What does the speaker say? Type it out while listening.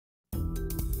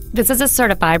This is a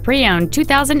certified pre-owned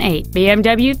 2008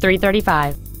 BMW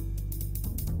 335.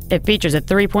 It features a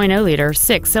 3.0-liter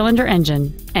 6-cylinder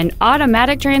engine, an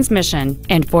automatic transmission,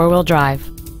 and 4-wheel drive.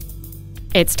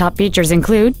 Its top features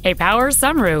include a power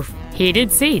sunroof, heated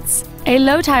seats, a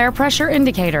low tire pressure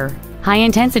indicator,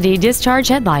 high-intensity discharge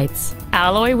headlights,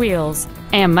 alloy wheels,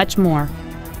 and much more.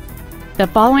 The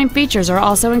following features are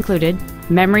also included: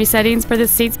 memory settings for the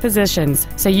seat's positions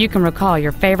so you can recall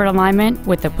your favorite alignment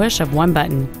with the push of one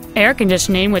button, air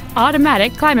conditioning with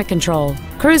automatic climate control,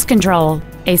 cruise control,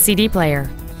 a CD player,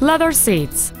 leather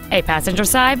seats, a passenger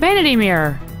side vanity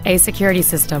mirror, a security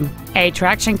system, a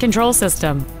traction control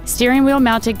system, steering wheel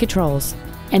mounted controls,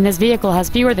 and this vehicle has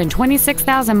fewer than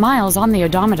 26,000 miles on the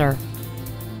odometer.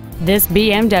 This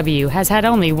BMW has had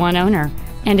only one owner,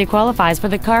 and it qualifies for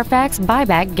the Carfax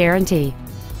buyback guarantee.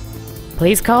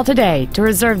 Please call today to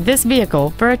reserve this vehicle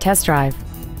for a test drive.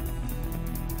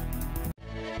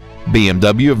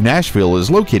 BMW of Nashville is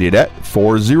located at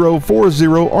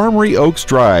 4040 Armory Oaks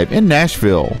Drive in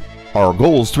Nashville. Our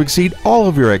goal is to exceed all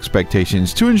of your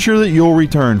expectations to ensure that you'll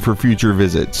return for future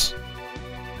visits.